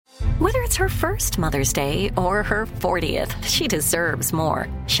Whether it's her first Mother's Day or her 40th, she deserves more.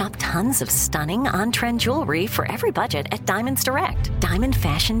 Shop tons of stunning on-trend jewelry for every budget at Diamonds Direct. Diamond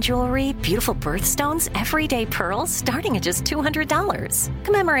fashion jewelry, beautiful birthstones, everyday pearls starting at just $200.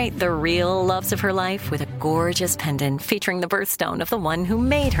 Commemorate the real loves of her life with a gorgeous pendant featuring the birthstone of the one who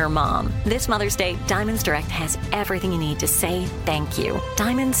made her mom. This Mother's Day, Diamonds Direct has everything you need to say thank you.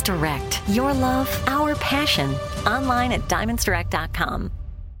 Diamonds Direct. Your love, our passion. Online at diamondsdirect.com.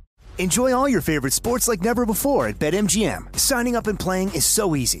 Enjoy all your favorite sports like never before at BetMGM. Signing up and playing is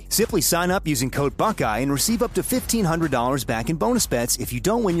so easy. Simply sign up using code Buckeye and receive up to $1,500 back in bonus bets if you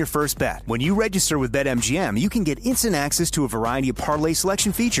don't win your first bet. When you register with BetMGM, you can get instant access to a variety of parlay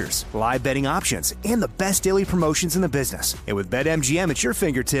selection features, live betting options, and the best daily promotions in the business. And with BetMGM at your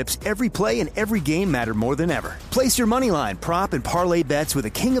fingertips, every play and every game matter more than ever. Place your moneyline, prop, and parlay bets with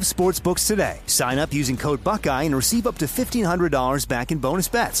the king of sportsbooks today. Sign up using code Buckeye and receive up to $1,500 back in bonus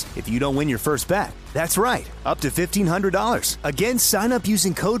bets if you don't win your first bet. That's right, up to $1,500. Again, sign up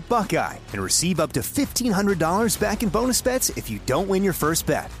using code Buckeye and receive up to $1,500 back in bonus bets if you don't win your first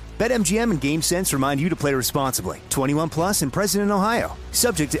bet. BetMGM and GameSense remind you to play responsibly. 21 plus and present in Ohio.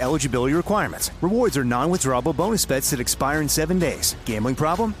 Subject to eligibility requirements. Rewards are non-withdrawable bonus bets that expire in 7 days. Gambling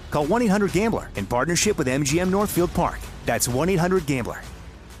problem? Call 1-800-GAMBLER in partnership with MGM Northfield Park. That's 1-800-GAMBLER.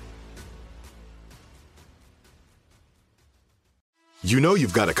 You know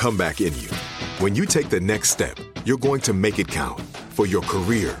you've got a comeback in you. When you take the next step, you're going to make it count. For your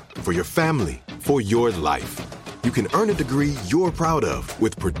career, for your family, for your life. You can earn a degree you're proud of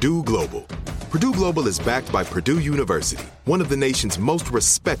with Purdue Global. Purdue Global is backed by Purdue University, one of the nation's most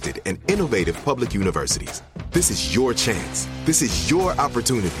respected and innovative public universities. This is your chance. This is your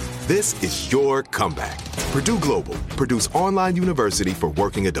opportunity. This is your comeback. Purdue Global, Purdue's online university for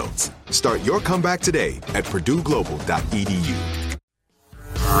working adults. Start your comeback today at purdueglobal.edu.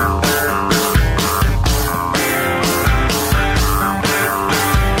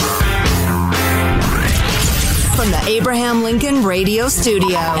 From the Abraham Lincoln Radio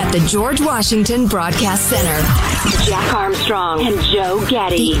Studio at the George Washington Broadcast Center, Jack Armstrong and Joe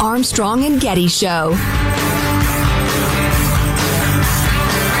Getty. The Armstrong and Getty Show.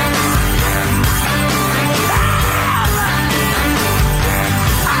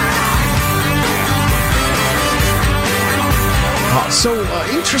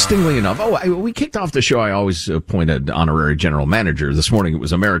 Interestingly enough, we kicked off the show. I always appointed honorary general manager. This morning it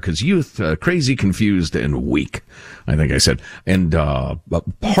was America's youth, crazy, confused, and weak, I think I said. And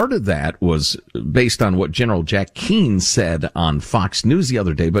part of that was based on what General Jack Keane said on Fox News the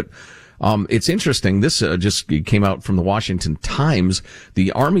other day. But it's interesting. This just came out from the Washington Times.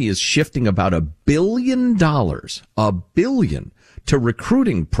 The Army is shifting about $1 billion, to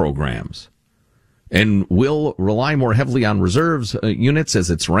recruiting programs, and will rely more heavily on reserves units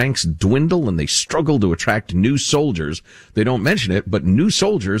as its ranks dwindle and they struggle to attract new soldiers. They don't mention it, but new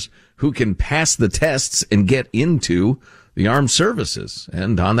soldiers who can pass the tests and get into the armed services.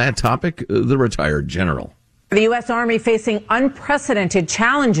 And on that topic, the retired general. The U.S. Army facing unprecedented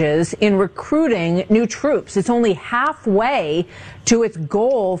challenges in recruiting new troops. It's only halfway to its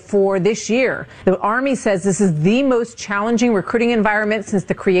goal for this year. The Army says this is the most challenging recruiting environment since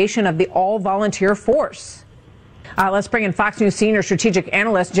the creation of the all-volunteer force. Let's bring in Fox News senior strategic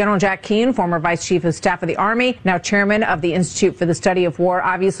analyst General Jack Keane, former vice chief of staff of the Army, now chairman of the Institute for the Study of War.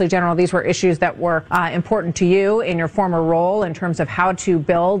 Obviously, General, these were issues that were important to you in your former role in terms of how to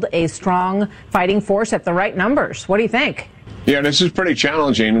build a strong fighting force at the right numbers. What do you think? Yeah, this is pretty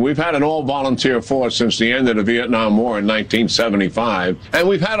challenging. We've had an all-volunteer force since the end of the Vietnam War in 1975, and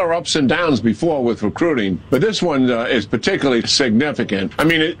we've had our ups and downs before with recruiting, but this one is particularly significant. I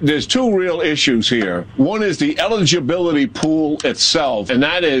mean, there's two real issues here. One is the eligibility pool itself, and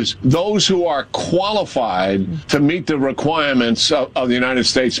that is those who are qualified to meet the requirements of the United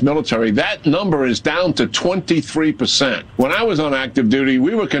States military. That number is down to 23%. When I was on active duty,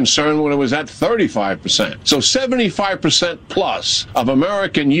 we were concerned when it was at 35%. So 75% plus of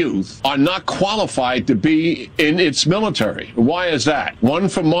American youth are not qualified to be in its military. Why is that? One,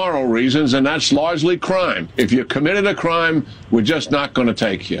 for moral reasons, and that's largely crime. If you committed a crime, we're just not going to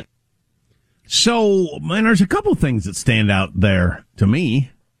take you. So, man, there's a couple things that stand out there to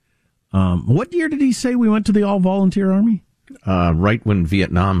me. What year did he say we went to the all-volunteer Army? Right when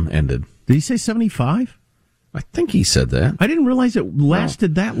Vietnam ended. Did he say 75? I think he said that. I didn't realize it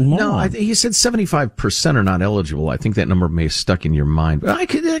lasted that long. No, he said 75% are not eligible. I think that number may have stuck in your mind. But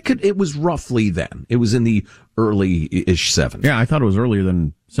it was roughly then. It was in the early-ish 70s. Yeah, I thought it was earlier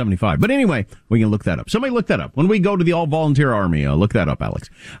than 75. But anyway, we can look that up. Somebody look that up. When we go to the all-volunteer Army, look that up, Alex.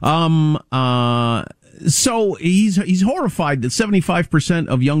 So he's horrified that 75%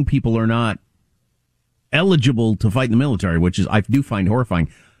 of young people are not eligible to fight in the military, which is, I do find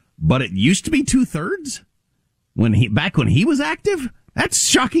horrifying. But it used to be 2/3 back when he was active. That's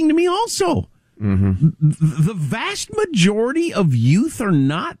shocking to me also. Mm-hmm. The vast majority of youth are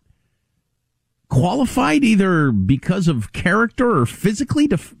not qualified either because of character or physically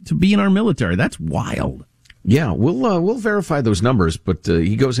to be in our military. That's wild. Yeah, we'll verify those numbers, but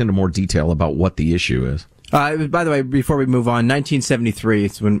he goes into more detail about what the issue is. By the way, before we move on, 1973.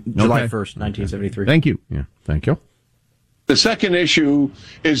 It's July 1st, 1973. Thank you. Yeah, thank you. The second issue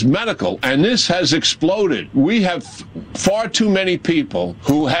is medical, and this has exploded. We have far too many people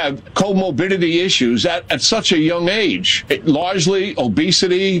who have comorbidity issues at such a young age. Largely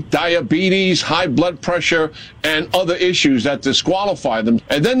obesity, diabetes, high blood pressure, and other issues that disqualify them.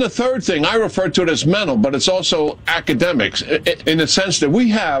 And then the third thing, I refer to it as mental, but it's also academics, in the sense that we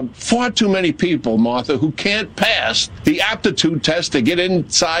have far too many people, Martha, who can't pass the aptitude test to get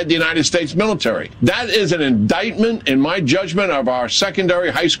inside the United States military. That is an indictment, in my judgment, of our secondary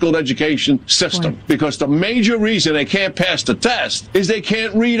high school education system, because the major reason they can't pass the test is they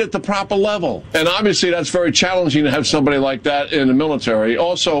can't read at the proper level. And obviously that's very challenging to have somebody like that in the military.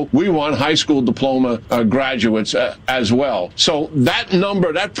 Also, we want high school diploma graduates as well. So that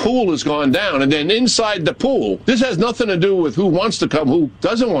number, that pool has gone down. And then inside the pool, this has nothing to do with who wants to come, who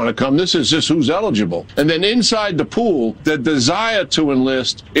doesn't want to come. This is just who's eligible. And then inside the pool, the desire to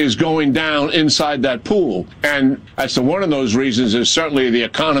enlist is going down inside that pool. And that's one of those reasons is certainly the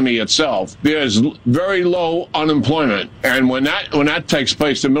economy itself. There's very low unemployment, and when that takes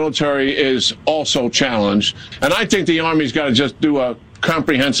place, the military is also challenged. And I think the Army's got to just do a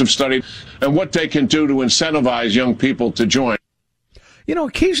comprehensive study and what they can do to incentivize young people to join. You know,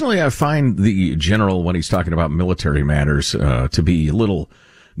 occasionally I find the general, when he's talking about military matters, to be a little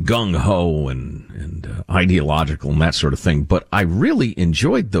gung-ho and ideological and that sort of thing. But I really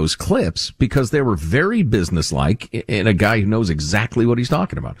enjoyed those clips because they were very businesslike and a guy who knows exactly what he's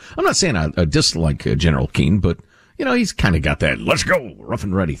talking about. I'm not saying I dislike General Keane, but, you know, he's kind of got that let's go, rough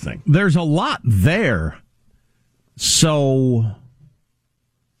and ready thing. There's a lot there. So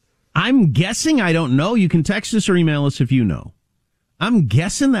I'm guessing, I don't know. You can text us or email us if you know. I'm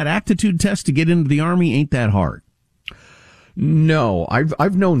guessing that aptitude test to get into the Army ain't that hard. No,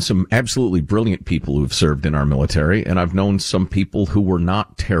 I've known some absolutely brilliant people who've served in our military, and I've known some people who were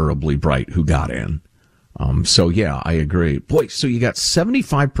not terribly bright who got in. So yeah, I agree. Boy, so you got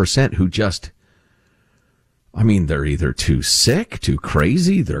 75% who just, I mean, they're either too sick, too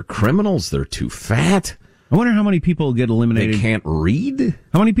crazy, they're criminals, they're too fat. I wonder how many people get eliminated. They can't read?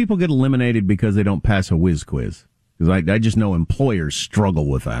 How many people get eliminated because they don't pass a whiz quiz? Because I just know employers struggle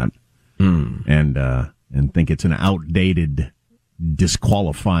with that. And think it's an outdated,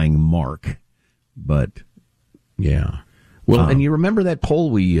 disqualifying mark. But, yeah. Well, and you remember that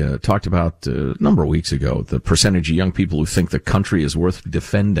poll we talked about a number of weeks ago, the percentage of young people who think the country is worth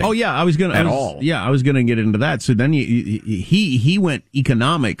defending. Oh, yeah, I was going to get into that. So then he went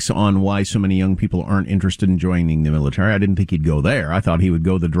economics on why so many young people aren't interested in joining the military. I didn't think he'd go there. I thought he would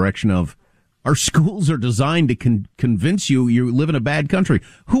go the direction of, our schools are designed to convince you live in a bad country.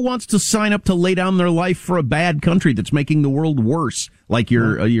 Who wants to sign up to lay down their life for a bad country that's making the world worse, like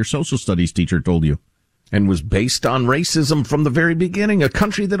your social studies teacher told you? And was based on racism from the very beginning, a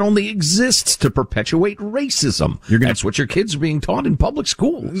country that only exists to perpetuate racism. That's what your kids are being taught in public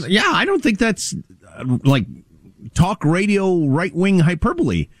schools. Yeah, I don't think that's like talk radio right-wing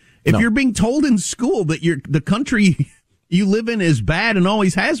hyperbole. If you're being told in school that the country you live in is bad and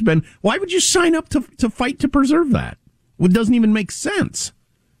always has been, why would you sign up to fight to preserve that? It doesn't even make sense.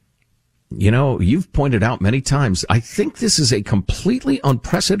 You know, you've pointed out many times, I think this is a completely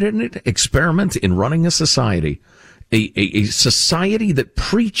unprecedented experiment in running a society. A society that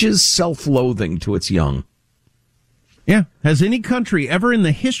preaches self-loathing to its young. Yeah. Has any country ever in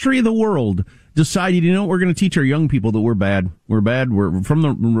the history of the world decided, you know, we're going to teach our young people that we're bad. We're bad. We're from the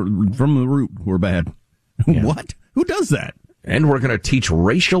root. We're bad. Yeah. What? Who does that? And we're going to teach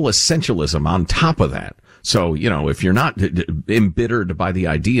racial essentialism on top of that. So, you know, if you're not embittered by the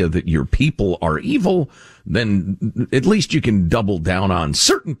idea that your people are evil, then at least you can double down on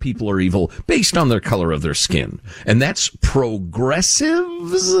certain people are evil based on their color of their skin. And that's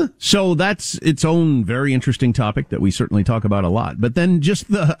progressives. So that's its own very interesting topic that we certainly talk about a lot. But then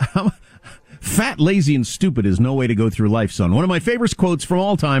just the fat, lazy, and stupid is no way to go through life, son. One of my favorite quotes from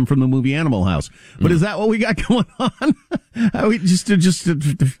all time from the movie Animal House. But is that what we got going on? Are we just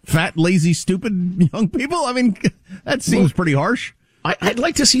fat, lazy, stupid young people? I mean, that seems pretty harsh. I'd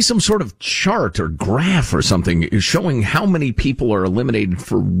like to see some sort of chart or graph or something showing how many people are eliminated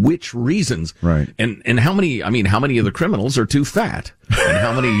for which reasons. Right. And how many of the criminals are too fat? And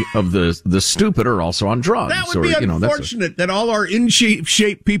how many of the stupid are also on drugs? That would be unfortunate that all our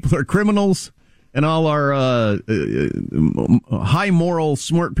in-shape people are criminals and all our high moral,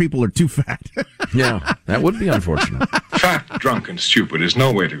 smart people are too fat. Yeah, that would be unfortunate. Fat, drunk, and stupid is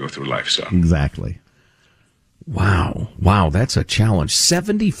no way to go through life, son. Exactly. Wow, that's a challenge.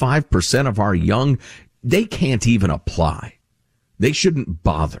 75% of our young, they can't even apply. They shouldn't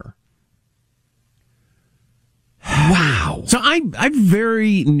bother. Wow. So I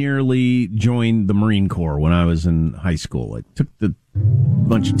very nearly joined the Marine Corps when I was in high school. I took the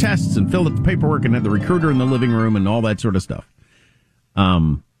bunch of tests and filled out the paperwork and had the recruiter in the living room and all that sort of stuff.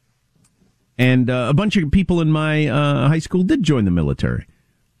 And a bunch of people in my high school did join the military.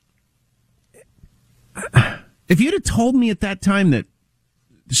 If you'd have told me at that time that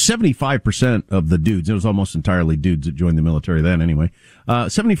 75% of the dudes, it was almost entirely dudes that joined the military then anyway,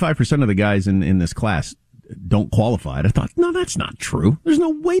 75% of the guys in this class don't qualify. I thought, no, that's not true. There's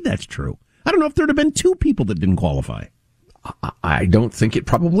no way that's true. I don't know if there'd have been 2 people that didn't qualify. I don't think it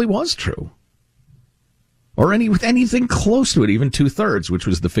probably was true. Or anything close to it, even 2/3, which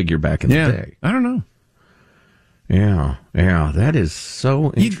was the figure back in the day. I don't know. Yeah, that is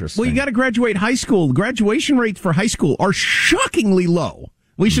so interesting. You got to graduate high school. The graduation rates for high school are shockingly low.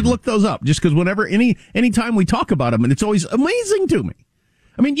 We should look those up, just because anytime we talk about them, and it's always amazing to me.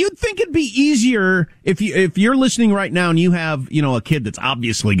 I mean, you'd think it'd be easier if you're listening right now and you have, a kid that's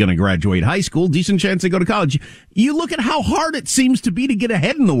obviously going to graduate high school, decent chance they go to college. You look at how hard it seems to be to get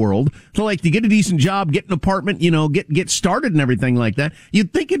ahead in the world, to get a decent job, get an apartment, get started and everything like that.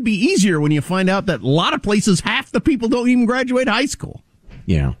 You'd think it'd be easier when you find out that a lot of places, half the people don't even graduate high school.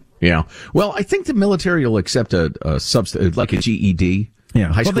 Yeah. Well, I think the military will accept a substitute, like a GED,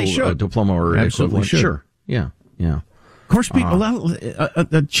 high school diploma or equivalent. Sure. Yeah. Of course, people,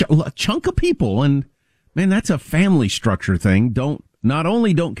 a chunk of people, and man, that's a family structure thing. Not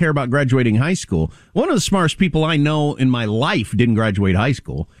only don't care about graduating high school. One of the smartest people I know in my life didn't graduate high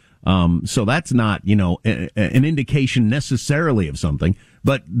school. So that's not, an indication necessarily of something.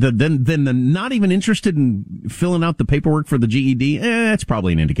 But then the not even interested in filling out the paperwork for the GED, that's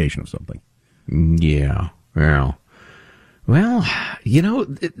probably an indication of something. Yeah. Well,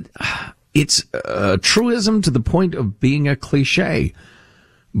 it's a truism to the point of being a cliche,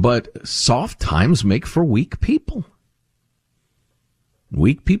 but soft times make for weak people.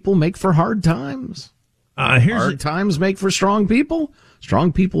 Weak people make for hard times. Hard times make for strong people.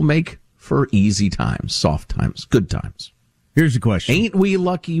 Strong people make for easy times, soft times, good times. Here's the question. Ain't we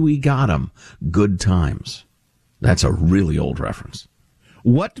lucky we got 'em? Good times. That's a really old reference.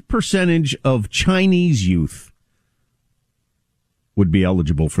 What percentage of Chinese youth would be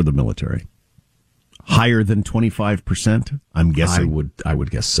eligible for the military? Higher than 25%? I'm guessing. I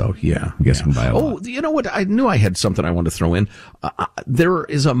would guess so. Yeah. I'm guessing by a lot. Oh, you know what? I knew I had something I wanted to throw in. There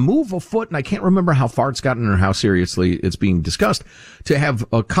is a move afoot, and I can't remember how far it's gotten or how seriously it's being discussed, to have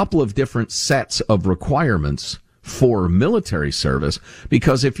a couple of different sets of requirements for military service,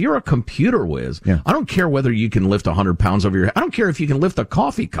 because if you're a computer whiz, I don't care whether you can lift 100 pounds over your head. I don't care if you can lift a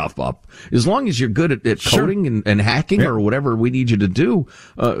coffee cup up, as long as you're good at coding and hacking or whatever we need you to do.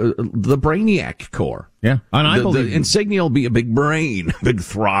 The Brainiac Corps. Yeah. And I believe the insignia will be a big brain, big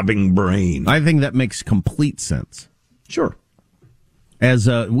throbbing brain. I think that makes complete sense. Sure. As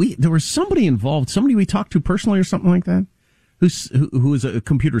there was somebody involved, somebody we talked to personally or something like that, who was a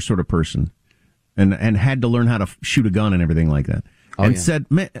computer sort of person. And had to learn how to shoot a gun and everything like that. Said,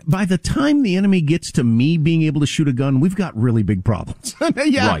 man, by the time the enemy gets to me being able to shoot a gun, we've got really big problems.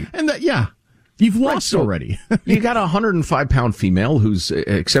 Right. And you've lost already. You got a 105-pound female who's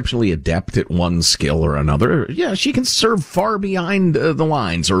exceptionally adept at one skill or another. Yeah, she can serve far behind the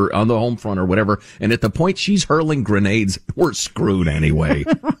lines or on the home front or whatever. And at the point she's hurling grenades, we're screwed anyway.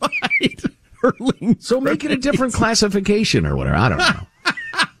 Right. Hurling. So make it a different classification or whatever. I don't know.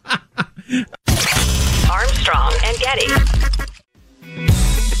 Armstrong and Getty.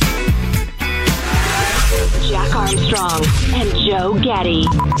 Jack Armstrong and Joe Getty.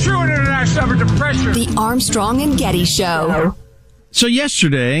 The Armstrong and Getty Show. So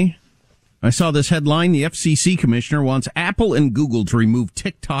yesterday, I saw this headline. The FCC commissioner wants Apple and Google to remove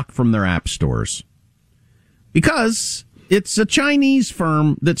TikTok from their app stores because it's a Chinese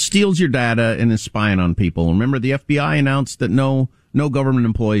firm that steals your data and is spying on people. Remember, the FBI announced that no government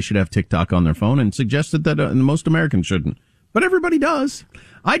employee should have TikTok on their phone and suggested that most Americans shouldn't. But everybody does.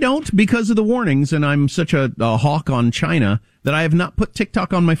 I don't, because of the warnings, and I'm such a hawk on China that I have not put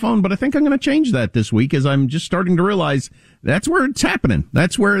TikTok on my phone, but I think I'm going to change that this week as I'm just starting to realize that's where it's happening.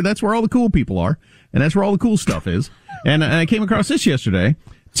 That's where all the cool people are, and that's where all the cool stuff is. And I came across this yesterday.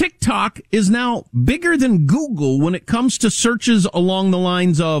 TikTok is now bigger than Google when it comes to searches along the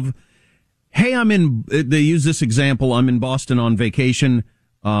lines of, hey, they use this example, I'm in Boston on vacation.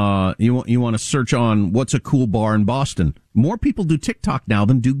 You want to search on what's a cool bar in Boston. More people do TikTok now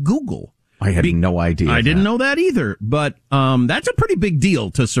than do Google. I had no idea. I didn't know that either, but that's a pretty big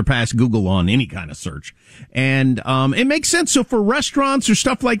deal to surpass Google on any kind of search. And it makes sense. So for restaurants or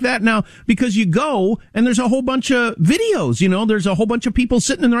stuff like that now, because you go and there's a whole bunch of videos, there's a whole bunch of people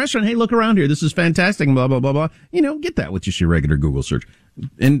sitting in the restaurant. Hey, look around here. This is fantastic. Blah, blah, blah, blah. Get that with just your regular Google search.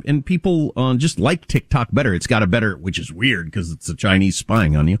 And people just like TikTok better. It's got a better, which is weird because it's the Chinese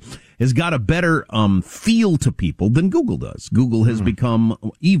spying on you. It's got a better feel to people than Google does. Google has become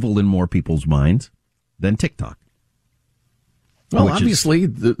evil in more people's minds than TikTok. Well, obviously,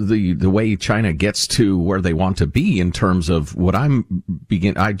 the way China gets to where they want to be in terms of what I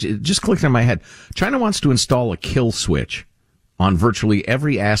just clicked in my head. China wants to install a kill switch on virtually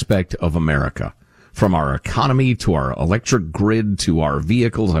every aspect of America, from our economy to our electric grid to our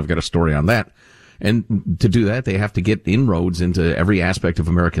vehicles. I've got a story on that. And to do that, they have to get inroads into every aspect of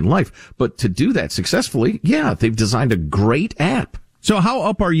American life. But to do that successfully, they've designed a great app. So how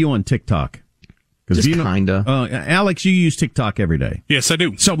up are you on TikTok? Just kinda. Alex, you use TikTok every day. Yes, I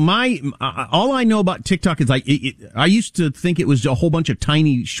do. So all I know about TikTok is I used to think it was a whole bunch of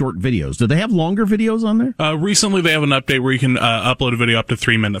tiny short videos. Do they have longer videos on there? Recently, they have an update where you can upload a video up to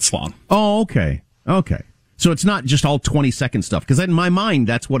 3 minutes long. Oh, okay. So it's not just all 20-second stuff, because in my mind,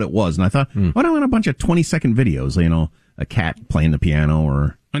 that's what it was. And I thought, why do I want a bunch of 20-second videos? A cat playing the piano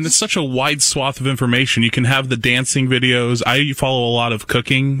or... And it's such a wide swath of information. You can have the dancing videos. I follow a lot of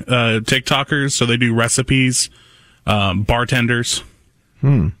cooking TikTokers, so they do recipes, bartenders.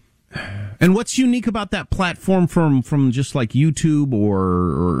 And what's unique about that platform from just like YouTube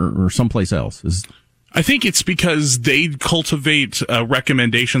or someplace else? I think it's because they cultivate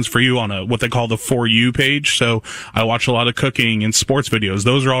recommendations for you on what they call the For You page. So I watch a lot of cooking and sports videos.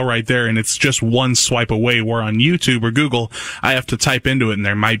 Those are all right there, and it's just one swipe away. Where on YouTube or Google, I have to type into it, and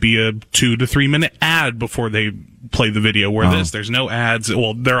there might be a 2 to 3 minute ad before they play the video. Where there's no ads.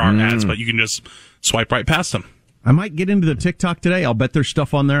 Well, there are ads, but you can just swipe right past them. I might get into the TikTok today. I'll bet there's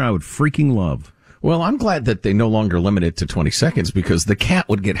stuff on there I would freaking love. Well, I'm glad that they no longer limit it to 20 seconds because the cat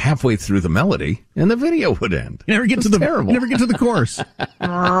would get halfway through the melody and the video would end. You never get to the chorus.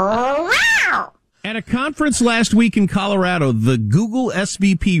 At a conference last week in Colorado, the Google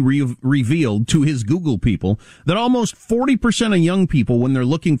SVP revealed to his Google people that almost 40% of young people, when they're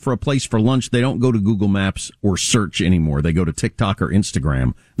looking for a place for lunch, they don't go to Google Maps or search anymore. They go to TikTok or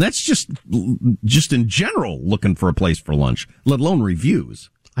Instagram. That's just in general looking for a place for lunch, let alone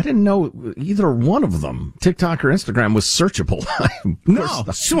reviews. I didn't know either one of them, TikTok or Instagram, was searchable. No,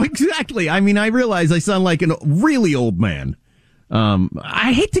 so exactly. I mean, I realize I sound like a really old man.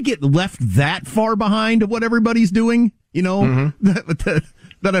 I hate to get left that far behind of what everybody's doing, that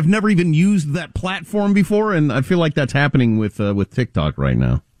I've never even used that platform before, and I feel like that's happening with TikTok right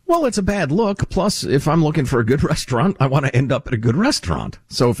now. Well, it's a bad look. Plus, if I'm looking for a good restaurant, I want to end up at a good restaurant.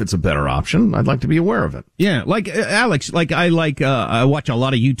 So if it's a better option, I'd like to be aware of it. Yeah, like Alex, I watch a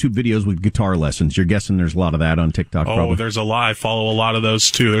lot of YouTube videos with guitar lessons. You're guessing there's a lot of that on TikTok. Oh, there's a lot. I follow a lot of those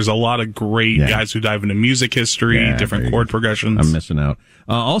too. There's a lot of great guys who dive into music history, different chord progressions. I'm missing out.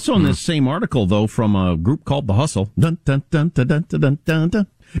 Also in this same article, though, from a group called The Hustle. Dun, dun, dun, dun, dun, dun, dun, dun.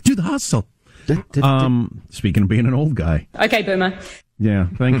 Do the hustle. Speaking of being an old guy. Okay, Boomer. Yeah,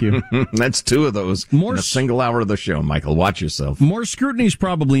 thank you. That's 2 of those in a single hour of the show, Michael. Watch yourself. More scrutiny is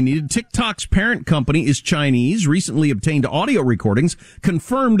probably needed. TikTok's parent company is Chinese. Recently obtained audio recordings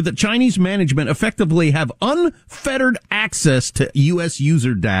confirmed that Chinese management effectively have unfettered access to U.S.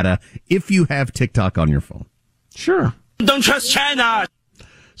 user data if you have TikTok on your phone. Sure. Don't trust China.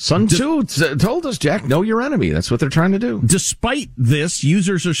 Sun Tzu told us, Jack, know your enemy. That's what they're trying to do. Despite this,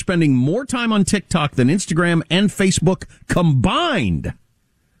 users are spending more time on TikTok than Instagram and Facebook combined,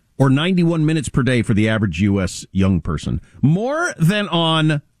 or 91 minutes per day for the average U.S. young person. More than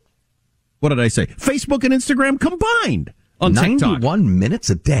on, what did I say? Facebook and Instagram combined on 91 TikTok. minutes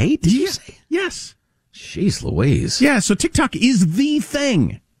a day, did you say? Yes. Jeez Louise. Yeah, so TikTok is the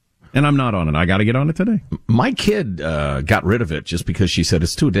thing. And I'm not on it. I got to get on it today. My kid got rid of it just because she said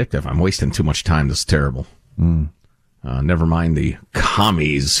it's too addictive. I'm wasting too much time. This is terrible. Never mind the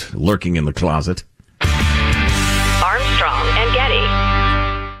commies lurking in the closet. Armstrong and Getty.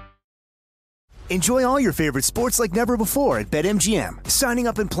 Enjoy all your favorite sports like never before at BetMGM. Signing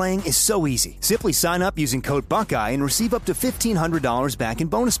up and playing is so easy. Simply sign up using code Buckeye and receive up to $1,500 back in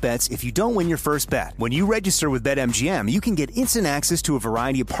bonus bets if you don't win your first bet. When you register with BetMGM, you can get instant access to a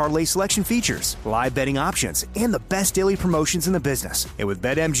variety of parlay selection features, live betting options, and the best daily promotions in the business. And with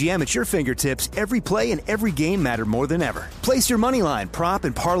BetMGM at your fingertips, every play and every game matter more than ever. Place your moneyline, prop,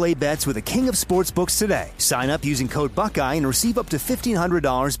 and parlay bets with the king of sportsbooks today. Sign up using code Buckeye and receive up to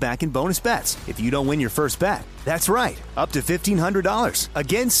 $1,500 back in bonus bets if you don't win your first bet. That's right, up to $1,500.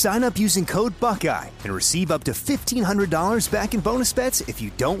 Again, sign up using code Buckeye and receive up to $1,500 back in bonus bets if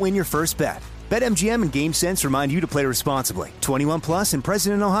you don't win your first bet. BetMGM and GameSense remind you to play responsibly. 21 plus and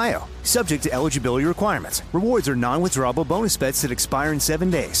present in Ohio. Subject to eligibility requirements. Rewards are non-withdrawable bonus bets that expire in 7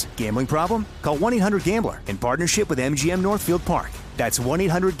 days. Gambling problem? Call 1-800-GAMBLER in partnership with MGM Northfield Park. That's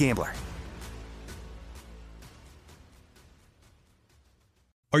 1-800-GAMBLER.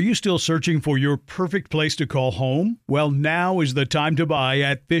 Are you still searching for your perfect place to call home? Well, now is the time to buy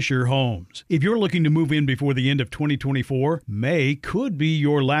at Fisher Homes. If you're looking to move in before the end of 2024, May could be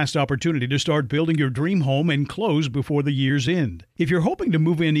your last opportunity to start building your dream home and close before the year's end. If you're hoping to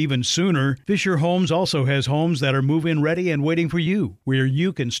move in even sooner, Fisher Homes also has homes that are move-in ready and waiting for you, where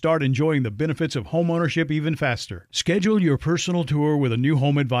you can start enjoying the benefits of homeownership even faster. Schedule your personal tour with a new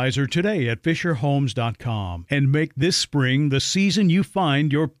home advisor today at FisherHomes.com and make this spring the season you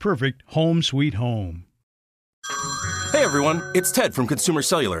find your perfect home sweet home. Hey everyone, it's Ted from Consumer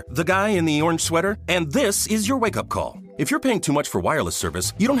Cellular, the guy in the orange sweater, and this is your wake-up call. If you're paying too much for wireless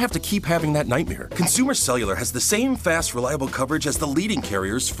service, you don't have to keep having that nightmare. Consumer Cellular has the same fast, reliable coverage as the leading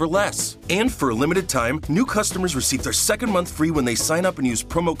carriers for less. And for a limited time, new customers receive their second month free when they sign up and use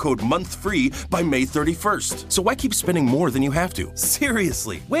promo code MONTHFREE by May 31st. So why keep spending more than you have to?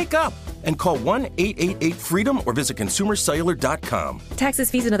 Seriously, wake up and call 1-888-FREEDOM or visit consumercellular.com.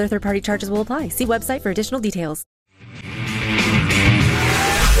 Taxes, fees, and other third-party charges will apply. See website for additional details.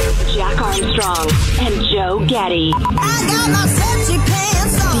 Jack Armstrong and Joe Getty. The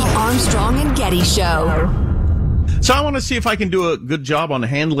Armstrong and Getty Show. So I want to see if I can do a good job on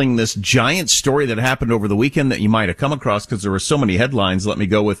handling this giant story that happened over the weekend that you might have come across because there were so many headlines. Let me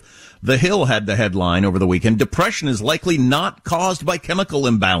go with The Hill had the headline over the weekend. Depression is likely not caused by chemical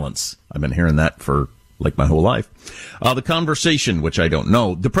imbalance. I've been hearing that for like my whole life. The Conversation, which I don't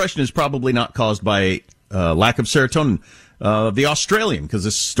know. Depression is probably not caused by lack of serotonin. The Australian, because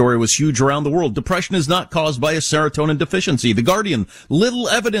this story was huge around the world. Depression is not caused by a serotonin deficiency. The Guardian, little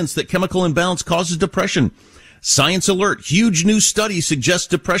evidence that chemical imbalance causes depression. Science Alert, huge new study suggests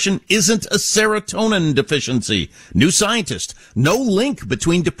depression isn't a serotonin deficiency. New Scientist, no link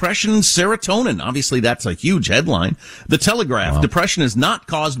between depression and serotonin. Obviously, that's a huge headline. The Telegraph, Depression is not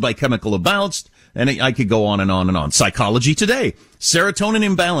caused by chemical imbalance. And I could go on and on and on. Psychology Today, serotonin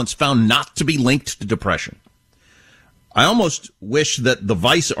imbalance found not to be linked to depression. I almost wish that the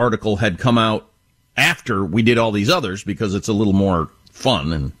Vice article had come out after we did all these others because it's a little more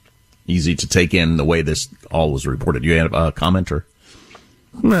fun and easy to take in the way this all was reported. You have a comment or?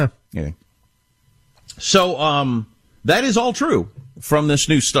 Nah. Okay. So, that is all true from this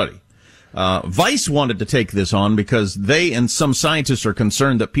new study. Vice wanted to take this on because they and some scientists are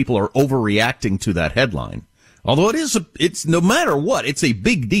concerned that people are overreacting to that headline. Although it's no matter what, it's a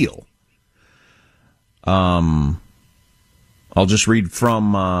big deal. I'll just read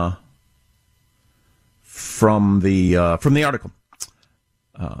from the article.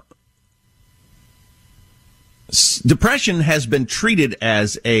 Depression has been treated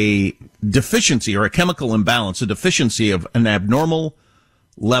as a deficiency or a chemical imbalance, a deficiency of an abnormal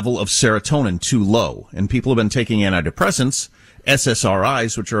level of serotonin too low. And people have been taking antidepressants,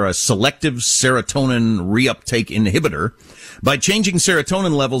 SSRIs, which are a selective serotonin reuptake inhibitor, by changing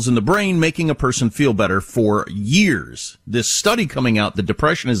serotonin levels in the brain, making a person feel better for years. This study coming out that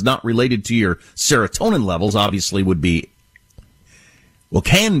depression is not related to your serotonin levels obviously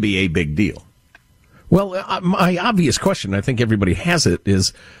can be a big deal. Well, my obvious question, I think everybody has it,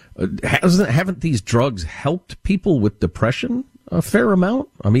 is haven't these drugs helped people with depression a fair amount?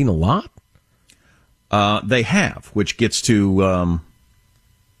 I mean, a lot? They have, which gets to, well,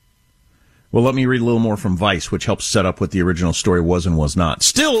 let me read a little more from Vice, which helps set up what the original story was and was not.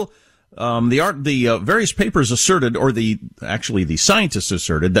 Still, the various papers asserted, or the scientists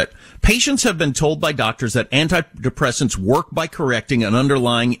asserted, that patients have been told by doctors that antidepressants work by correcting an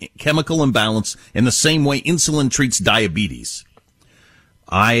underlying chemical imbalance in the same way insulin treats diabetes.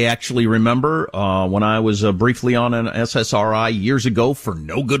 I actually remember when I was briefly on an SSRI years ago for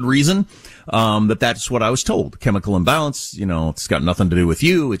no good reason, that's what I was told. Chemical imbalance, it's got nothing to do with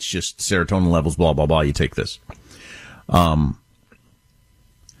you. It's just serotonin levels, blah, blah, blah. You take this.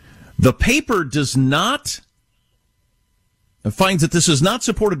 The paper finds that this is not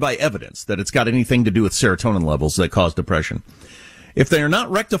supported by evidence that it's got anything to do with serotonin levels that cause depression. If they are not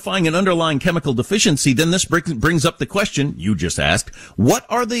rectifying an underlying chemical deficiency, then this brings up the question you just asked, what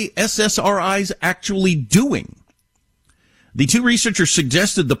are the SSRIs actually doing? The two researchers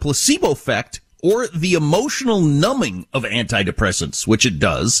suggested the placebo effect or the emotional numbing of antidepressants, which it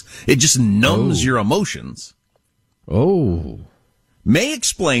does. It just numbs your emotions. May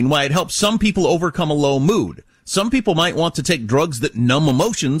explain why it helps some people overcome a low mood. Some people might want to take drugs that numb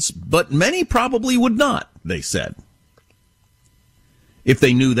emotions, but many probably would not, they said, if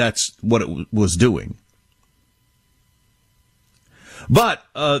they knew that's what it was doing. But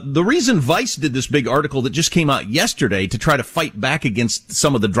the reason Vice did this big article that just came out yesterday to try to fight back against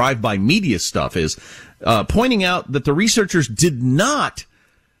some of the drive-by media stuff is pointing out that the researchers did not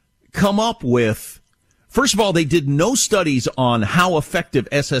come up with, first of all, they did no studies on how effective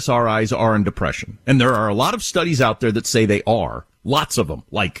SSRIs are in depression. And there are a lot of studies out there that say they are. Lots of them,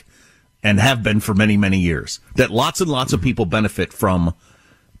 and have been for many, many years. That lots and lots of people benefit from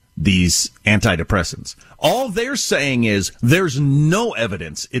these antidepressants. All they're saying is there's no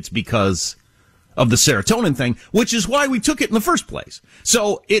evidence it's because of the serotonin thing, which is why we took it in the first place.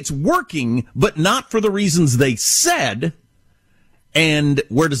 So it's working, but not for the reasons they said. And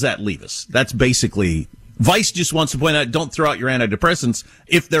where does that leave us? That's basically, Vice just wants to point out, don't throw out your antidepressants.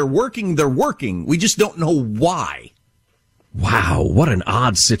 If they're working, they're working. We just don't know why. Wow, what an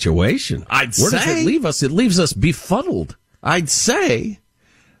odd situation. Where does it leave us? It leaves us befuddled. I'd say,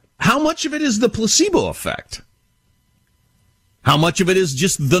 how much of it is the placebo effect? How much of it is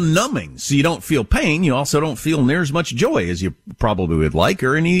just the numbing? So you don't feel pain, you also don't feel near as much joy as you probably would like,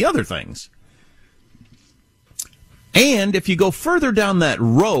 or any other things. And if you go further down that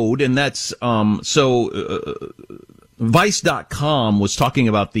road, and that's, Vice.com was talking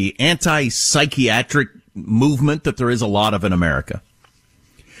about the anti-psychiatric movement that there is a lot of in America.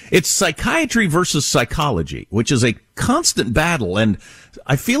 It's psychiatry versus psychology, which is a constant battle, and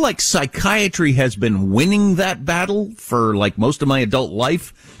I feel like psychiatry has been winning that battle for most of my adult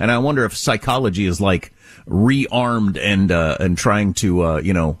life, and I wonder if psychology is rearmed and trying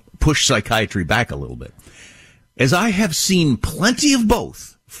to push psychiatry back a little bit. As I have seen plenty of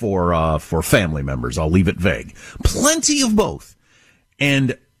both for family members, I'll leave it vague. Plenty of both.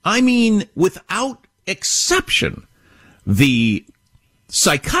 And I mean, without exception, the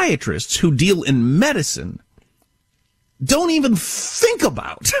psychiatrists who deal in medicine don't even think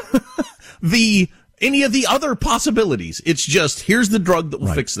about any of the other possibilities. It's just, here's the drug that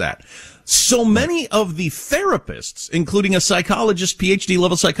will fix that. So many of the therapists, including a psychologist, PhD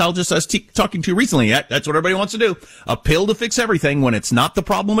level psychologist I was talking to recently, that's what everybody wants to do. A pill to fix everything when it's not the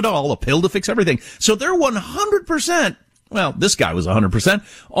problem at all. A pill to fix everything. So they're 100%, well, this guy was 100%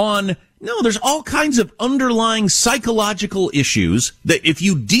 on, no, there's all kinds of underlying psychological issues that if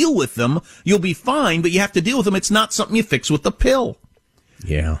you deal with them, you'll be fine, but you have to deal with them. It's not something you fix with the pill.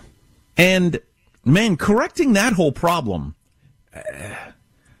 Yeah. And, man, correcting that whole problem,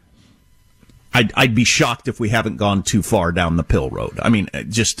 I'd be shocked if we haven't gone too far down the pill road. I mean,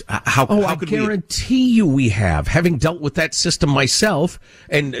 just how could we... I guarantee you we have, having dealt with that system myself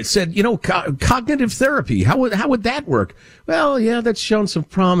and said, cognitive therapy, how would that work? Well, yeah, that's shown some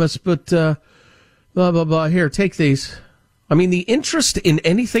promise, but blah, blah, blah. Here, take these. I mean, the interest in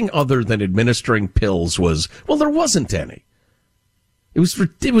anything other than administering pills there wasn't any. It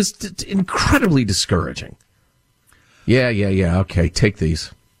was incredibly discouraging. Yeah, okay, take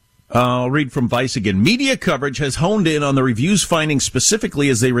these. I'll read from Vice again. Media coverage has honed in on the review's findings specifically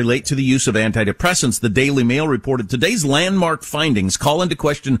as they relate to the use of antidepressants. The Daily Mail reported today's landmark findings call into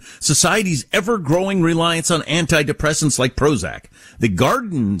question society's ever-growing reliance on antidepressants like Prozac. The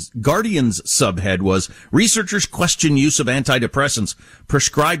Guardian's subhead was, researchers question use of antidepressants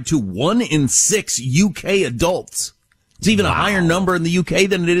prescribed to 1 in 6 UK adults. It's even a higher number in the UK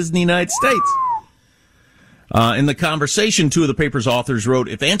than it is in the United States. In the conversation, two of the paper's authors wrote,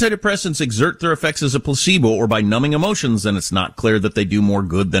 if antidepressants exert their effects as a placebo or by numbing emotions, then it's not clear that they do more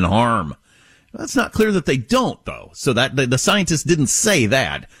good than harm. Well, it's not clear that they don't, though. So that the scientists didn't say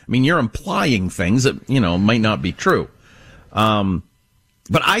that. I mean, you're implying things that, might not be true.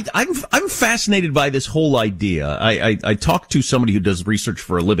 But I'm fascinated by this whole idea. I talked to somebody who does research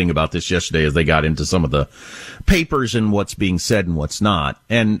for a living about this yesterday as they got into some of the papers and what's being said and what's not.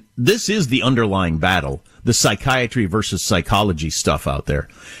 And this is the underlying battle, the psychiatry versus psychology stuff out there.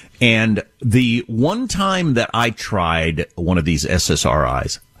 And the one time that I tried one of these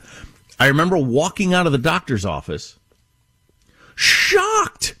SSRIs, I remember walking out of the doctor's office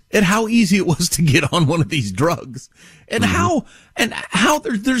shocked at how easy it was to get on one of these drugs, and how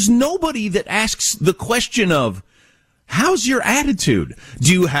there's nobody that asks the question of, how's your attitude?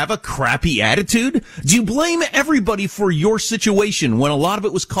 Do you have a crappy attitude? Do you blame everybody for your situation when a lot of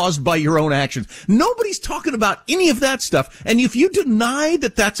it was caused by your own actions? Nobody's talking about any of that stuff. And if you deny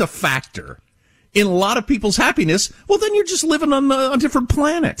that that's a factor in a lot of people's happiness, well, then you're just living on a different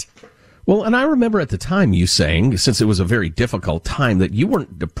planet. Well, and I remember at the time you saying, since it was a very difficult time, that you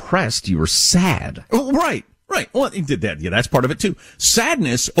weren't depressed, you were sad. Oh, right. Right. Well, that's part of it too.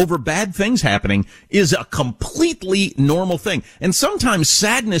 Sadness over bad things happening is a completely normal thing. And sometimes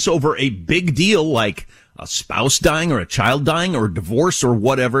sadness over a big deal like a spouse dying or a child dying or divorce or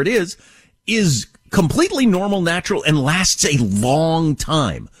whatever it is completely normal, natural, and lasts a long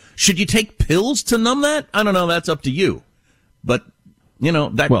time. Should you take pills to numb that? I don't know. That's up to you. But,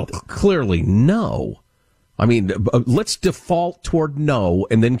 Well, clearly no. I mean, let's default toward no,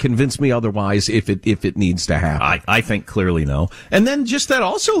 and then convince me otherwise if it needs to happen. I think clearly no. And then just that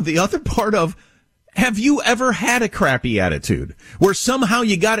also, the other part of, have you ever had a crappy attitude where somehow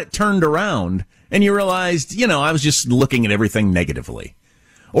you got it turned around and you realized, I was just looking at everything negatively?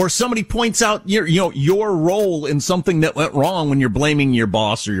 Or somebody points out your role in something that went wrong when you're blaming your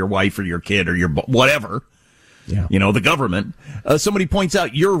boss or your wife or your kid or your whatever. Yeah. The government. Somebody points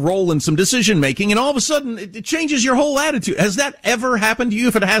out your role in some decision making, and all of a sudden it changes your whole attitude. Has that ever happened to you?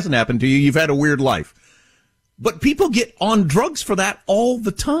 If it hasn't happened to you, you've had a weird life. But people get on drugs for that all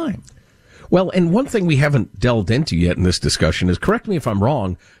the time. Well, and one thing we haven't delved into yet in this discussion is, correct me if I'm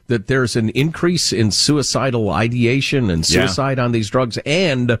wrong, that there's an increase in suicidal ideation and suicide on these drugs,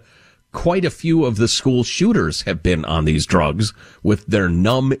 and quite a few of the school shooters have been on these drugs with their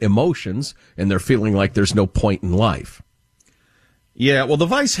numb emotions, and they're feeling like there's no point in life. Yeah, well, the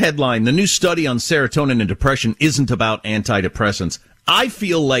Vice headline, the new study on serotonin and depression isn't about antidepressants. I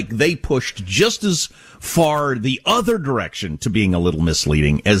feel like they pushed just as far the other direction to being a little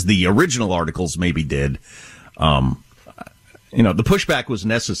misleading as the original articles maybe did. The pushback was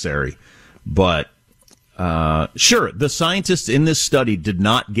necessary, but sure, the scientists in this study did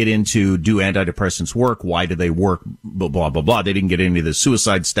not get into, do antidepressants work? Why do they work? Blah, blah, blah, blah. They didn't get into the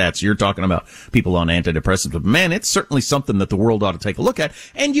suicide stats you're talking about, people on antidepressants. But man, it's certainly something that the world ought to take a look at.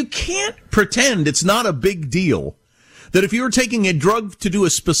 And you can't pretend it's not a big deal that if you were taking a drug to do a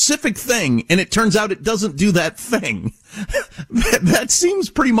specific thing and it turns out it doesn't do that thing, that seems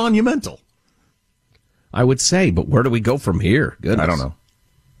pretty monumental. I would say, but where do we go from here? Goodness.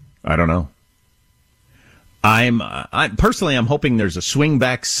 I don't know. I'm personally, I'm hoping there's a swing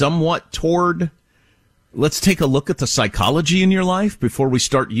back somewhat toward, let's take a look at the psychology in your life before we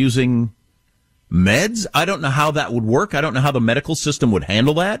start using meds. I don't know how that would work. I don't know how the medical system would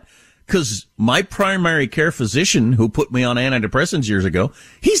handle that, because my primary care physician who put me on antidepressants years ago,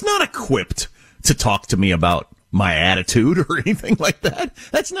 he's not equipped to talk to me about my attitude or anything like that.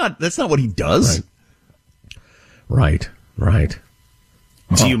 That's not what he does. Right.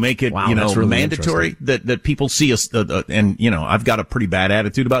 Do you make it, really mandatory that people see us? And I've got a pretty bad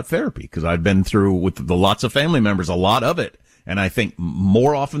attitude about therapy because I've been through with the lots of family members, a lot of it. And I think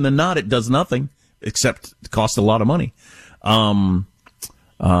more often than not, it does nothing except cost a lot of money. Not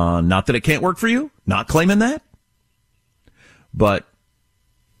that it can't work for you, not claiming that. But,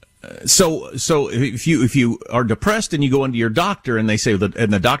 so if you are depressed and you go into your doctor and they say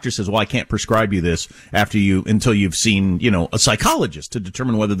and the doctor says, well, I can't prescribe you this until you've seen, a psychologist to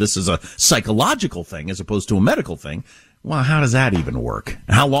determine whether this is a psychological thing as opposed to a medical thing. Well, how does that even work?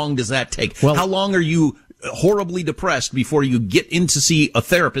 How long does that take? Well, how long are you horribly depressed before you get in to see a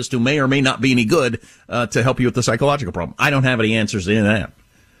therapist who may or may not be any good, to help you with the psychological problem? I don't have any answers to that.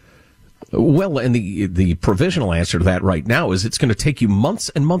 Well, and the provisional answer to that right now is it's going to take you months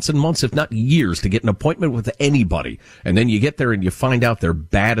and months and months, if not years, to get an appointment with anybody. And then you get there and you find out they're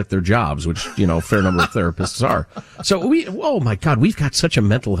bad at their jobs, which, a fair number of therapists are. So oh my God, we've got such a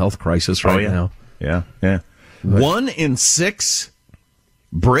mental health crisis right now. Yeah. 1 in 6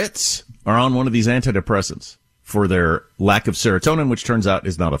 Brits are on one of these antidepressants for their lack of serotonin, which turns out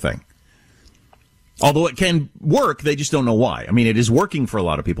is not a thing. Although it can work, they just don't know why. I mean, it is working for a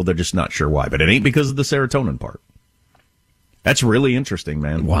lot of people. They're just not sure why. But it ain't because of the serotonin part. That's really interesting,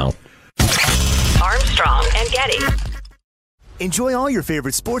 man. Wow. Armstrong and Getty. Enjoy all your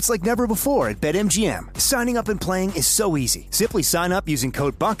favorite sports like never before at BetMGM. Signing up and playing is so easy. Simply sign up using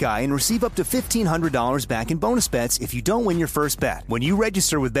code Buckeye and receive up to $1,500 back in bonus bets if you don't win your first bet. When you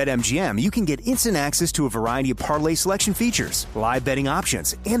register with BetMGM, you can get instant access to a variety of parlay selection features, live betting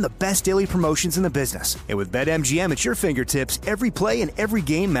options, and the best daily promotions in the business. And with BetMGM at your fingertips, every play and every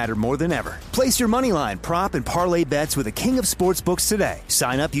game matter more than ever. Place your moneyline, prop, and parlay bets with the king of sportsbooks today.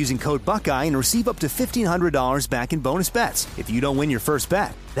 Sign up using code Buckeye and receive up to $1,500 back in bonus bets if you don't win your first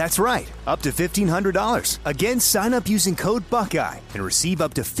bet. That's right, up to $1,500. Again, sign up using code Buckeye and receive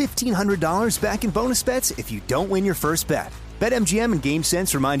up to $1,500 back in bonus bets if you don't win your first bet. BetMGM and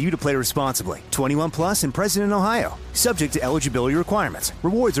GameSense remind you to play responsibly. 21 plus and present in Ohio. Subject to eligibility requirements.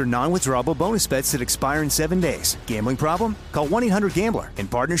 Rewards are non-withdrawable bonus bets that expire in 7 days. Gambling problem? Call 1-800-GAMBLER in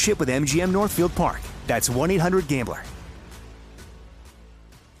partnership with MGM Northfield Park. That's 1-800-GAMBLER.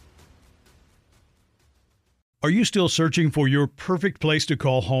 Are you still searching for your perfect place to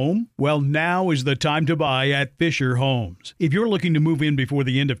call home? Well, now is the time to buy at Fisher Homes. If you're looking to move in before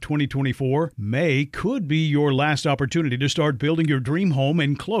the end of 2024, May could be your last opportunity to start building your dream home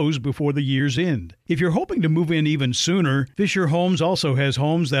and close before the year's end. If you're hoping to move in even sooner, Fisher Homes also has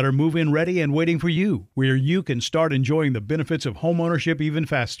homes that are move-in ready and waiting for you, where you can start enjoying the benefits of homeownership even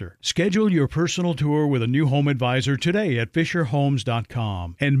faster. Schedule your personal tour with a new home advisor today at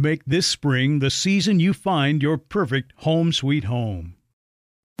FisherHomes.com and make this spring the season you find your perfect home sweet home.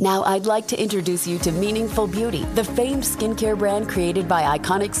 Now I'd like to introduce you to Meaningful Beauty, the famed skincare brand created by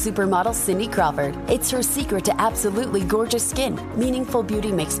iconic supermodel Cindy Crawford. It's her secret to absolutely gorgeous skin. Meaningful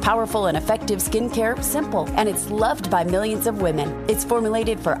Beauty makes powerful and effective skincare simple, and it's loved by millions of women. It's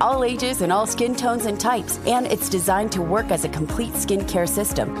formulated for all ages and all skin tones and types, and it's designed to work as a complete skincare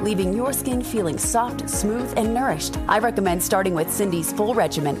system, leaving your skin feeling soft, smooth, and nourished. I recommend starting with Cindy's full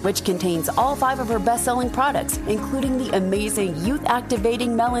regimen, which contains all 5 of her best-selling products, including the amazing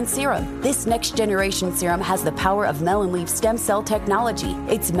youth-activating Melon Serum. This next generation serum has the power of melon leaf stem cell technology.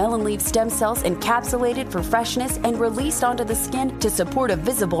 It's melon leaf stem cells encapsulated for freshness and released onto the skin to support a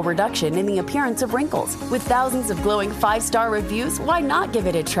visible reduction in the appearance of wrinkles. With thousands of glowing 5-star reviews, why not give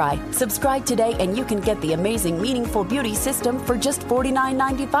it a try? Subscribe today and you can get the amazing Meaningful Beauty system for just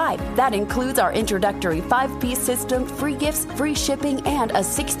 $49.95. That includes our introductory 5-piece system, free gifts, free shipping, and a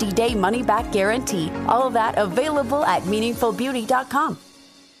 60-day money-back guarantee. All of that available at meaningfulbeauty.com.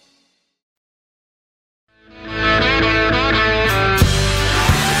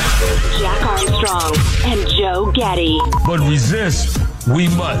 Jack Armstrong and Joe Getty. But resist, we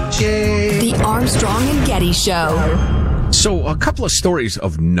must. The Armstrong and Getty Show. So a couple of stories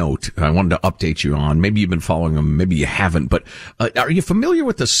of note I wanted to update you on. Maybe you've been following them, maybe you haven't. But are you familiar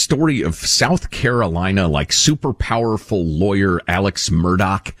with the story of South Carolina, like super powerful lawyer Alex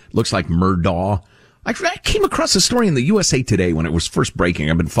Murdaugh? Looks like Murdaugh. I came across a story in the USA Today when it was first breaking.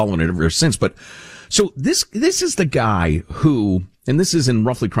 I've been following it ever since. But so this is the guy who, and this is in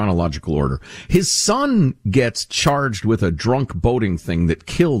roughly chronological order, his son gets charged with a drunk boating thing that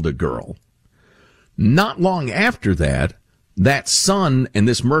killed a girl. Not long after that, that son and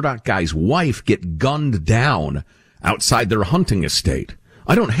this Murdaugh guy's wife get gunned down outside their hunting estate.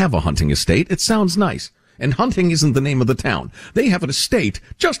 I don't have a hunting estate. It sounds nice. And hunting isn't the name of the town. They have an estate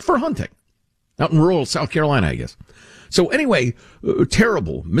just for hunting. Out in rural South Carolina, I guess. So anyway,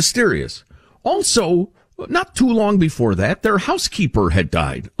 terrible, mysterious. Also, not too long before that, their housekeeper had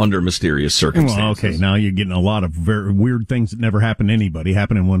died under mysterious circumstances. Well, okay, now you're getting a lot of very weird things that never happen to anybody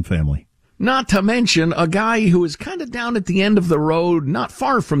happen in one family. Not to mention a guy who was kind of down at the end of the road, not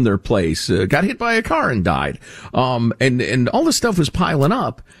far from their place, got hit by a car and died. And all this stuff was piling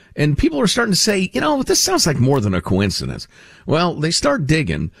up, and people are starting to say, this sounds like more than a coincidence. Well, they start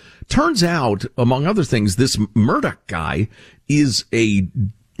digging. Turns out, among other things, this Murdaugh guy is a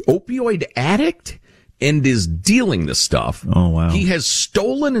opioid addict and is dealing the stuff. Oh, wow. He has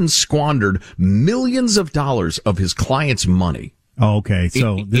stolen and squandered millions of dollars of his clients' money. Oh, okay.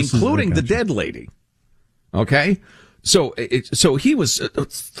 So this including the dead lady. Okay. So he was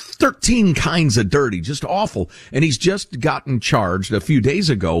 13 kinds of dirty, just awful. And he's just gotten charged a few days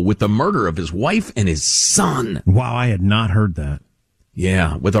ago with the murder of his wife and his son. Wow. I had not heard that.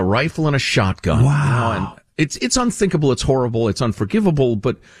 Yeah. With a rifle and a shotgun. Wow. And it's unthinkable. It's horrible. It's unforgivable.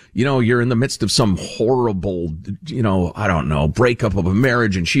 But, you're in the midst of some horrible, I don't know, breakup of a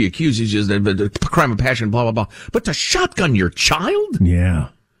marriage, and she accuses you of a crime of passion, blah, blah, blah. But to shotgun your child? Yeah.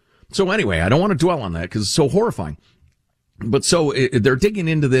 So anyway, I don't want to dwell on that because it's so horrifying. But so they're digging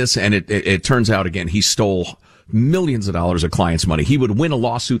into this, and it turns out, again, he stole millions of dollars of clients' money. He would win a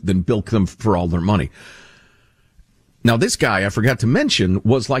lawsuit, then bilk them for all their money. Now, this guy, I forgot to mention,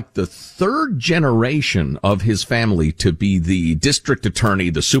 was like the third generation of his family to be the district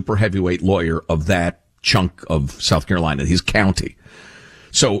attorney, the super heavyweight lawyer of that chunk of South Carolina, his county.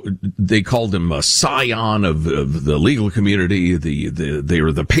 So they called him a scion of the legal community. They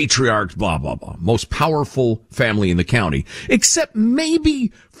were the patriarchs, blah, blah, blah. Most powerful family in the county, except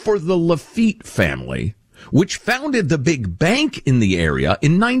maybe for the Lafitte family, which founded the big bank in the area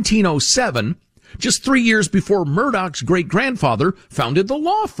in 1907. Just 3 years before Murdoch's great-grandfather founded the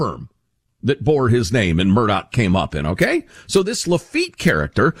law firm that bore his name and Murdoch came up in, okay? So this Lafitte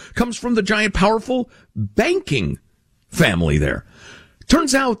character comes from the giant, powerful banking family there.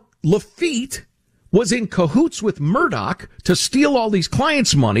 Turns out Lafitte was in cahoots with Murdoch to steal all these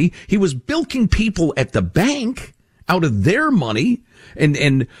clients' money. He was bilking people at the bank out of their money.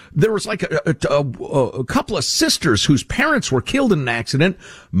 And there was like a couple of sisters whose parents were killed in an accident.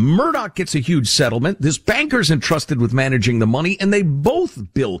 Murdoch gets a huge settlement. This banker's entrusted with managing the money, and they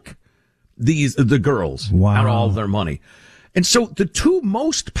both bilk the girls out of all their money. And so the two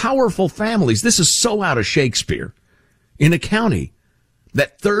most powerful families, this is so out of Shakespeare, in a county,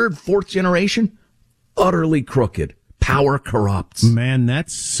 that third, fourth generation, utterly crooked. Power corrupts. Man,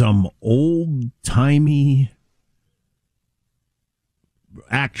 that's some old-timey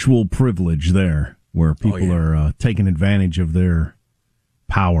actual privilege there, where people are taking advantage of their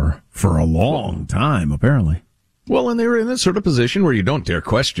power for a long time, apparently. Well, and they're in this sort of position where you don't dare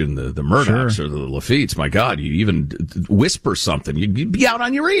question the Murdochs or the Lafitte's. My God, you even whisper something, you'd be out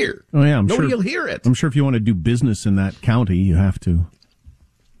on your ear. Oh, yeah, Nobody will hear it. I'm sure if you want to do business in that county, you have to.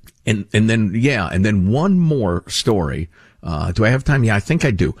 And then one more story. Do I have time? Yeah, I think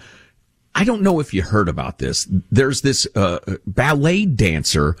I do. I don't know if you heard about this. There's this ballet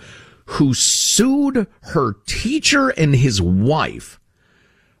dancer who sued her teacher and his wife,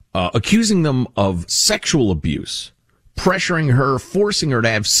 accusing them of sexual abuse, pressuring her, forcing her to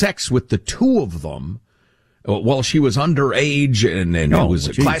have sex with the two of them while she was underage, and it was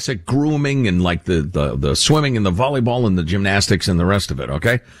classic grooming and like the swimming and the volleyball and the gymnastics and the rest of it,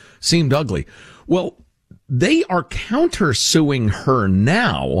 okay? Seemed ugly. Well, they are countersuing her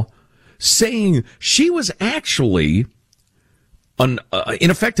now, saying she was actually, in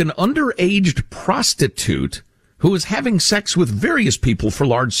effect, an underage prostitute who was having sex with various people for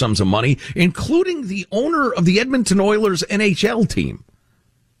large sums of money, including the owner of the Edmonton Oilers NHL team,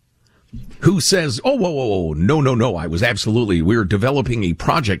 who says, whoa, no, we were developing a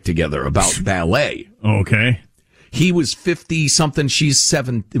project together about ballet. Okay. He was 50-something,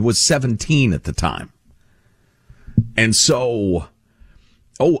 was 17 at the time. And so...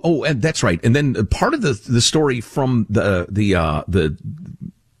 Oh, and that's right. And then part of the story from the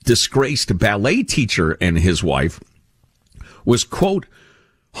disgraced ballet teacher and his wife was, quote,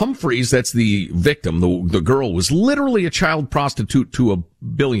 Humphreys, that's the victim, the girl, was literally a child prostitute to a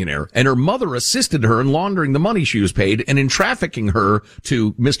billionaire, and her mother assisted her in laundering the money she was paid and in trafficking her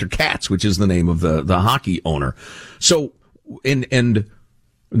to Mr. Katz, which is the name of the hockey owner. So, and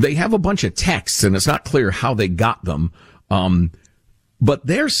they have a bunch of texts, and it's not clear how they got them. But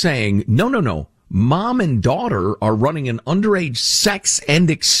they're saying, no, mom and daughter are running an underage sex and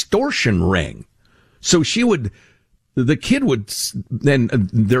extortion ring. So the kid would, then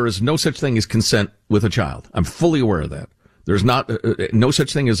there is no such thing as consent with a child. I'm fully aware of that. There's not, no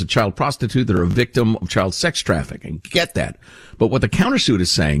such thing as a child prostitute. They're a victim of child sex trafficking. Get that. But what the countersuit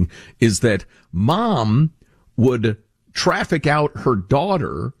is saying is that mom would traffic out her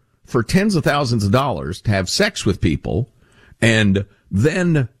daughter for tens of thousands of dollars to have sex with people, and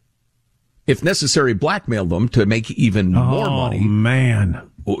then, if necessary, blackmail them to make even more money. Oh, man.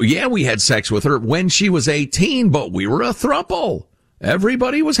 Well, yeah, we had sex with her when she was 18, but we were a throuple.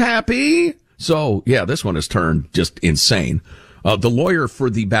 Everybody was happy. So, yeah, this one has turned just insane. The lawyer for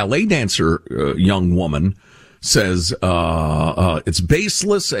the ballet dancer young woman says it's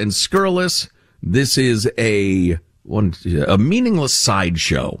baseless and scurrilous. This is a meaningless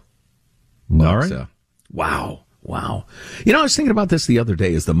sideshow. All right. Wow. You know, I was thinking about this the other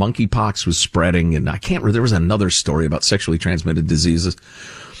day as the monkeypox was spreading, and there was another story about sexually transmitted diseases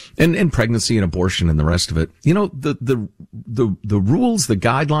and pregnancy and abortion and the rest of it. You know, the rules, the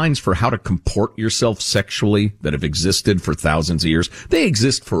guidelines for how to comport yourself sexually that have existed for thousands of years, they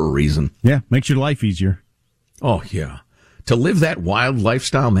exist for a reason. Yeah, makes your life easier. Oh, yeah. To live that wild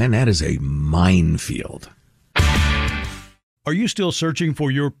lifestyle, man, that is a minefield. Are you still searching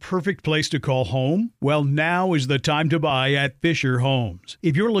for your perfect place to call home? Well, now is the time to buy at Fisher Homes.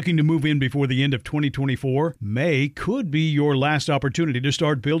 If you're looking to move in before the end of 2024, May could be your last opportunity to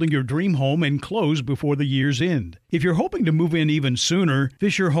start building your dream home and close before the year's end. If you're hoping to move in even sooner,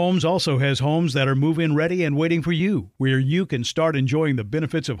 Fisher Homes also has homes that are move-in ready and waiting for you, where you can start enjoying the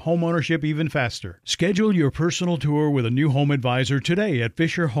benefits of homeownership even faster. Schedule your personal tour with a new home advisor today at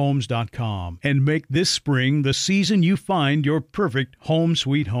FisherHomes.com and make this spring the season you find your perfect home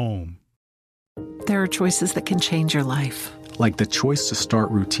sweet home. There are choices that can change your life. Like the choice to start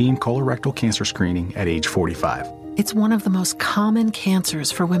routine colorectal cancer screening at age 45. It's one of the most common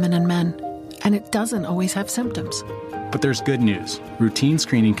cancers for women and men, and it doesn't always have symptoms. But there's good news. Routine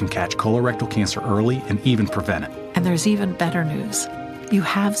screening can catch colorectal cancer early and even prevent it. And there's even better news. You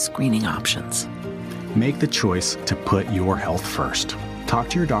have screening options. Make the choice to put your health first. Talk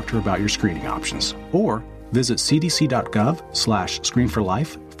to your doctor about your screening options, or visit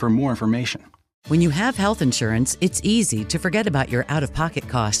cdc.gov/screenforlife for more information. When you have health insurance, it's easy to forget about your out-of-pocket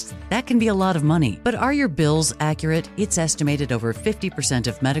costs. That can be a lot of money. But are your bills accurate? It's estimated over 50%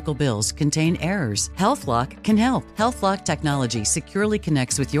 of medical bills contain errors. HealthLock can help. HealthLock technology securely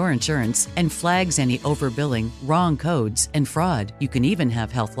connects with your insurance and flags any overbilling, wrong codes, and fraud. You can even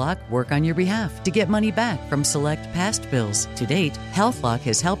have HealthLock work on your behalf to get money back from select past bills. To date, HealthLock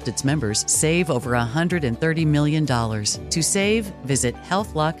has helped its members save over $130 million. To save, visit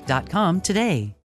healthlock.com today.